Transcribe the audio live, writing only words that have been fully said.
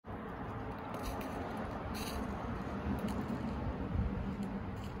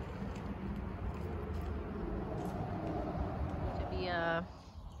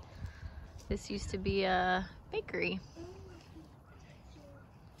This used to be a bakery.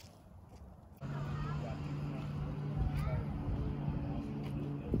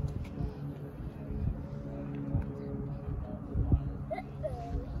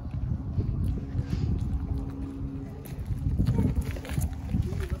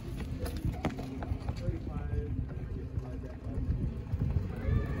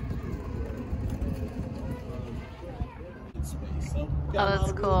 Oh,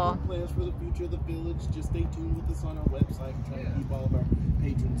 that's cool. Plans for the future of the village. Just stay tuned with us on our website. We're trying to keep all of our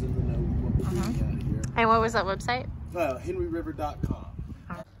patrons in the know what we're doing out here. And what was that website? HenryRiver.com.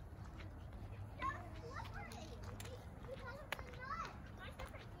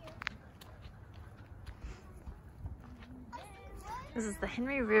 This is the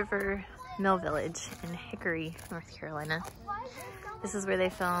Henry River Mill Village in Hickory, North Carolina. This is where they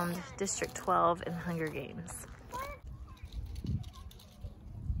filmed District 12 in the Hunger Games.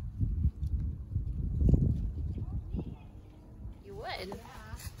 You would.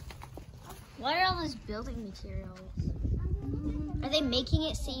 What are all those building materials? Are they making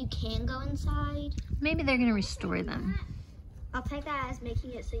it so you can go inside? Maybe they're gonna restore them. I'll take that as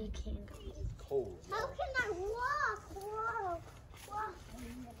making it so you can go. Cold. How can I walk? Whoa.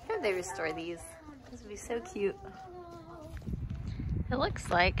 How would they restore these? This would be so cute. It looks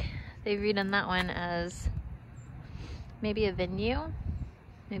like they've redone that one as maybe a venue,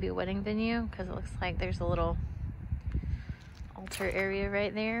 maybe a wedding venue, because it looks like there's a little altar area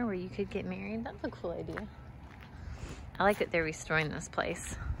right there where you could get married. That's a cool idea. I like that they're restoring this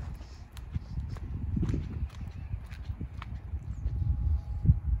place.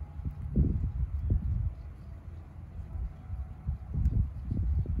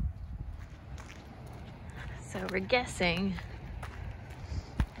 So we're guessing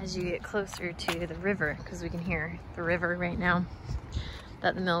as you get closer to the river, because we can hear the river right now,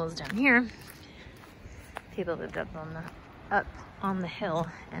 that the mill is down here. People lived up on the hill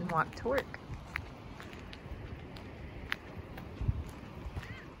and walked to work.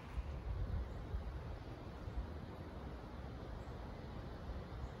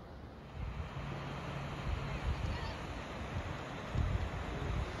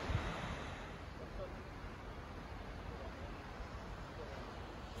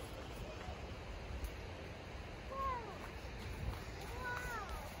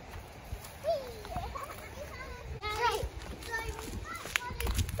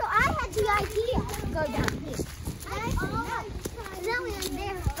 The idea to go down here. And then we went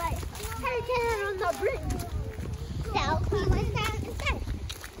there, but Harry came on the bridge. So we went down instead.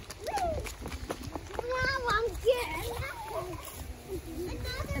 Now I'm getting.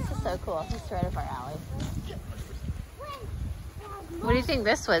 This is so cool. It's right up our alley. What do you think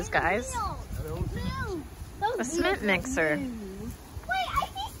this was, guys? A cement mixer. Wait, I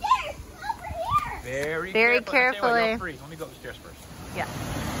see stairs over here. Very carefully. Let me go up the stairs first. Yeah.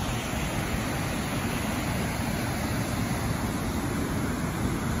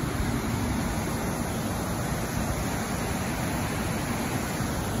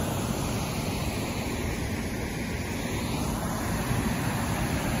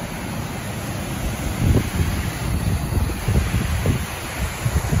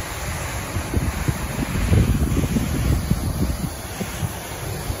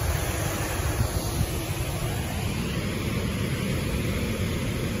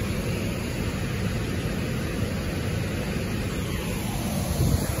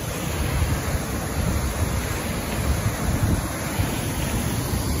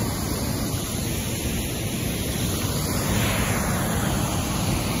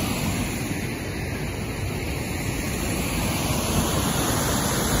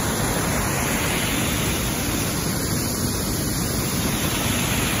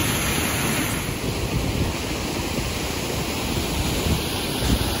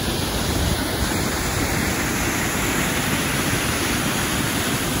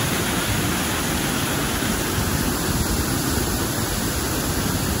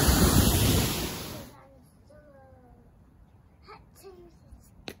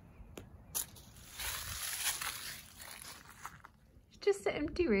 Just an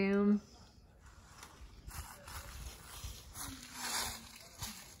empty room.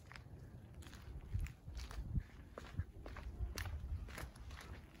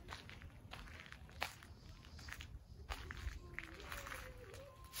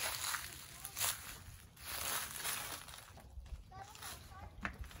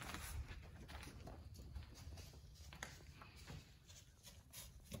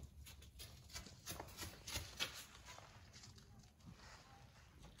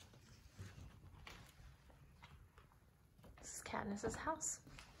 This is Katniss's house.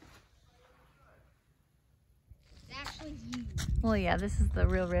 Well, yeah, this is the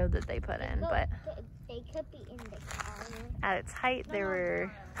real road that they put in, but they could be in the car. at its height, there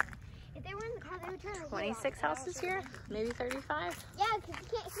were If they were in the car, they would turn 26 houses here, maybe 35. Yeah, because you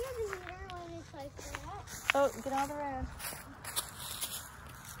can't hear the heater when it's like that. Oh, get out of the road.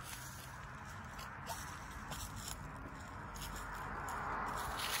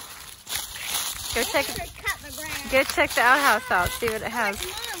 Go check the outhouse out, see what it has.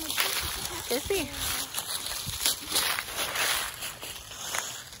 Go see.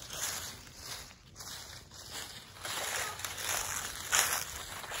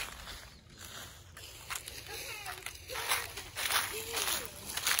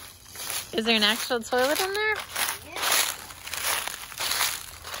 Is there an actual toilet in there?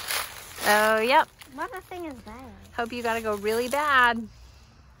 Oh, yep. What the thing is that? Hope you gotta go really bad.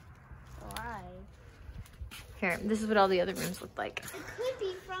 Why? Here, this is what all the other rooms look like. It could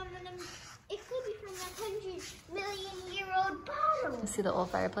be from a 100-million-year-old bottle. You see the old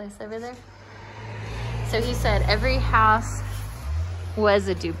fireplace over there? So he said every house was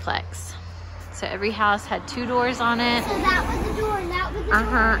a duplex. So every house had 2 doors on it. So that was the door and that was the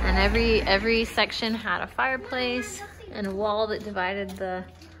door. And every section had a fireplace and a wall that divided the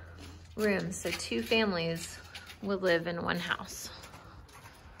rooms. So 2 families would live in one house.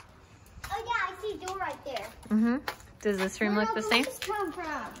 Oh yeah, I see a door right there. Does this room look the same? Where did the leaves come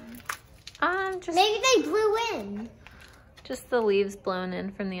from? Just Maybe they blew in. just the leaves blown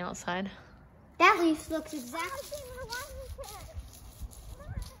in from the outside. That leaf looks exactly.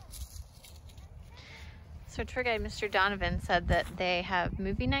 So tour guide Mr. Donovan said that they have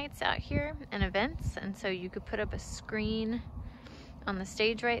movie nights out here and events, and so you could put up a screen on the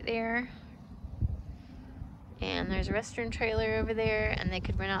stage right there. And there's a restroom trailer over there, and they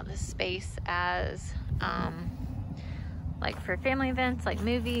could rent out this space as like for family events like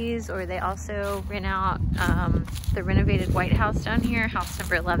movies, or they also rent out the renovated White House down here, house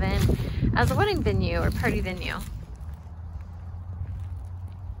number 11, as a wedding venue or party venue.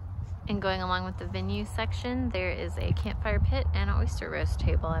 And going along with the venue section, there is a campfire pit and an oyster roast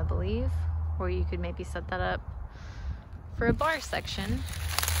table, I believe, or you could maybe set that up for a bar section.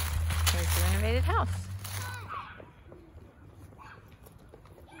 Here's the renovated house.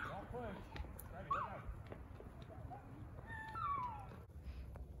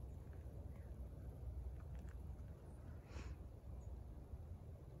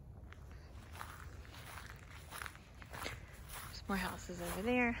 There's more houses over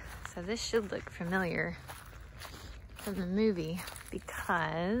there. So this should look familiar from the movie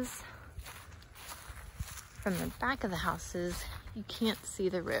because from the back of the houses, you can't see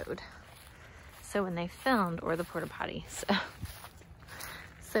the road. So when they filmed, or the porta potty.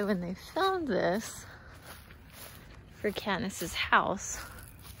 So when they filmed this for Katniss's house,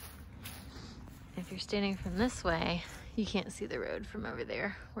 if you're standing from this way, you can't see the road from over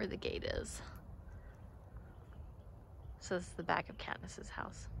there where the gate is. So this is the back of Katniss's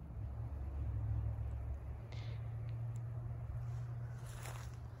house.